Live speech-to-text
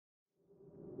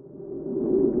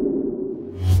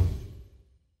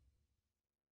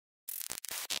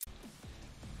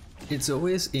It's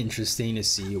always interesting to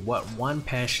see what one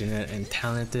passionate and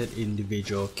talented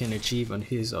individual can achieve on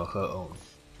his or her own.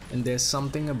 And there's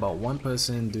something about one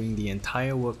person doing the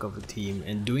entire work of a team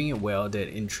and doing it well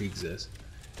that intrigues us.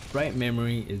 Bright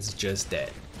Memory is just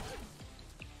that.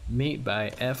 Made by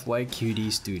FYQD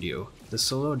Studio, the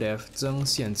solo dev Zheng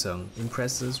Xiancheng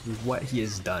impresses with what he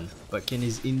has done, but can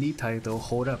his indie title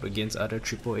hold up against other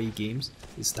AAA games?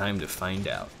 It's time to find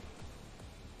out.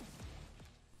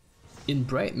 In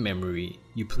Bright Memory,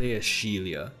 you play as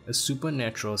Shelia, a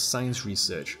supernatural science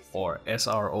research or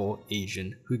SRO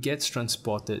agent who gets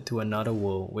transported to another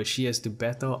world where she has to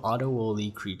battle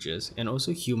otherworldly creatures and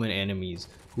also human enemies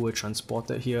who were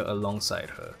transported here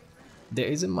alongside her. There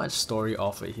isn't much story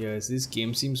offered here as this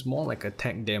game seems more like a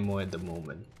tech demo at the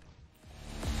moment.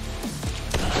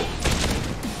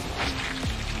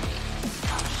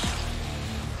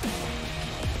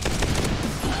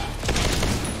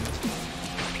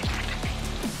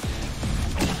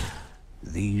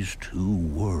 These two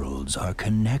worlds are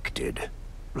connected,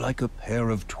 like a pair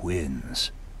of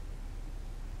twins.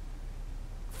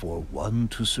 For one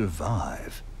to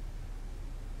survive,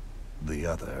 the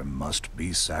other must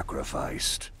be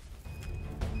sacrificed.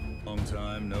 Long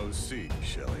time no see,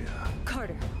 Shelia.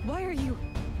 Carter, why are you...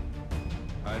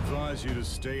 I advise you to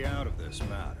stay out of this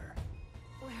matter.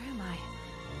 Where am I?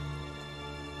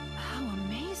 How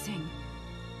amazing.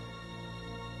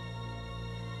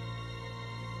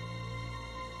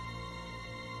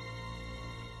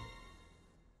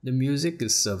 The music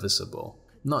is serviceable,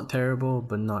 not terrible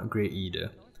but not great either.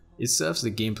 It serves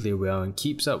the gameplay well and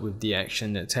keeps up with the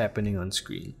action that's happening on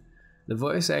screen. The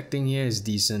voice acting here is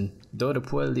decent, though the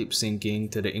poor lip syncing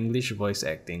to the English voice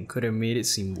acting could have made it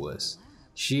seem worse.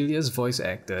 Shelia's voice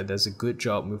actor does a good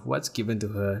job with what's given to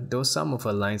her, though some of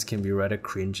her lines can be rather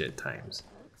cringe at times.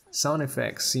 Sound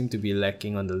effects seem to be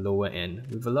lacking on the lower end,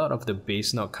 with a lot of the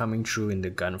bass not coming through in the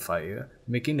gunfire,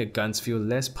 making the guns feel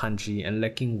less punchy and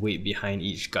lacking weight behind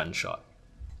each gunshot.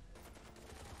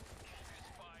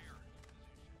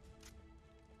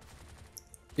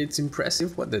 It's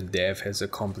impressive what the dev has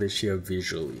accomplished here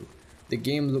visually. The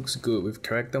game looks good with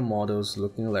character models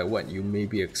looking like what you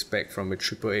maybe expect from a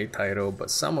AAA title,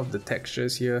 but some of the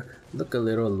textures here look a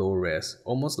little low res,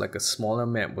 almost like a smaller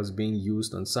map was being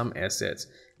used on some assets,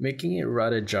 making it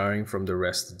rather jarring from the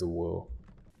rest of the world.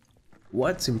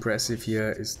 What's impressive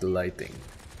here is the lighting.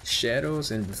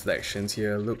 Shadows and reflections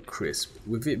here look crisp,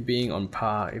 with it being on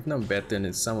par if not better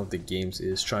than some of the games it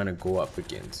is trying to go up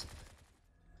against.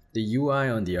 The UI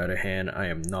on the other hand I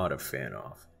am not a fan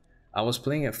of. I was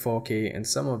playing at 4K and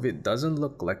some of it doesn't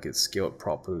look like it's scaled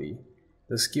properly.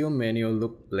 The skill manual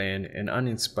looked bland and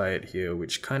uninspired here,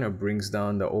 which kinda brings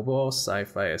down the overall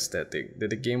sci-fi aesthetic that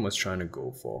the game was trying to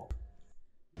go for.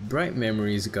 Bright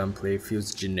Memory's gunplay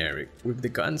feels generic, with the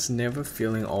guns never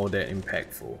feeling all that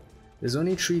impactful. There's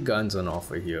only 3 guns on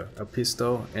offer here, a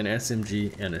pistol, an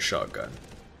SMG and a shotgun.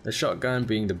 The shotgun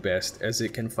being the best as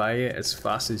it can fire as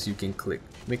fast as you can click,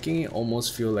 making it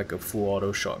almost feel like a full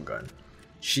auto shotgun.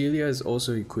 Shelia is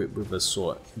also equipped with a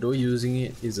sword, though using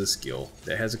it is a skill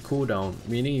that has a cooldown,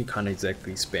 meaning you can't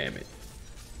exactly spam it.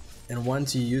 And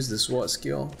once you use the sword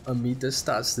skill, a meter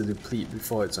starts to deplete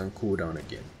before it's on cooldown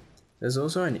again. There's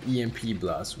also an EMP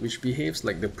blast which behaves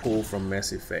like the pole from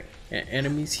Mass Effect, and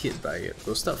enemies hit by it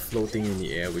will start floating in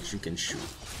the air which you can shoot.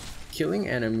 Killing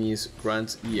enemies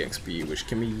grants EXP which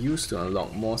can be used to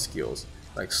unlock more skills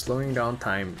like slowing down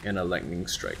time and a lightning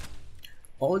strike.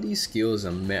 All these skills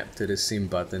are mapped to the same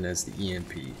button as the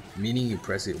EMP, meaning you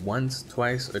press it once,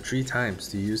 twice or 3 times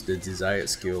to use the desired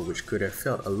skill, which could have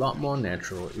felt a lot more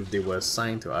natural if they were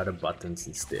assigned to other buttons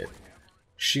instead.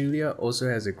 Shelia also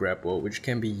has a grapple which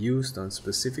can be used on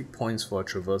specific points for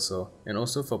traversal and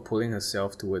also for pulling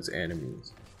herself towards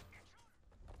enemies.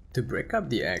 To break up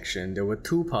the action, there were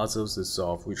 2 puzzles to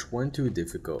solve which weren't too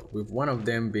difficult, with one of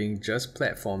them being just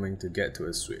platforming to get to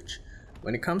a switch.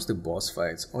 When it comes to boss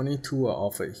fights, only 2 are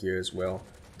offered here as well,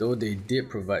 though they did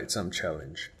provide some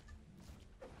challenge.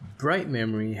 Bright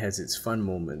Memory has its fun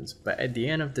moments, but at the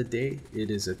end of the day, it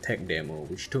is a tech demo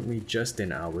which took me just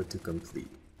an hour to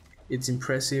complete. It's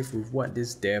impressive with what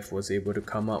this dev was able to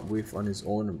come up with on his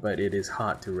own, but it is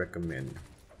hard to recommend.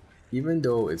 Even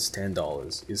though it's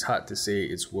 $10, it's hard to say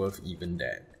it's worth even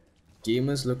that.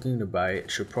 Gamers looking to buy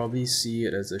it should probably see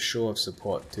it as a show of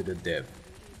support to the dev.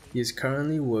 He is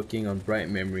currently working on Bright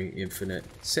Memory Infinite,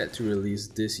 set to release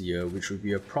this year, which will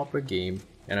be a proper game,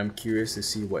 and I'm curious to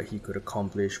see what he could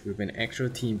accomplish with an actual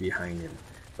team behind him.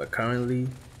 But currently,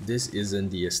 this isn't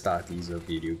the Astartes of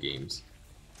video games.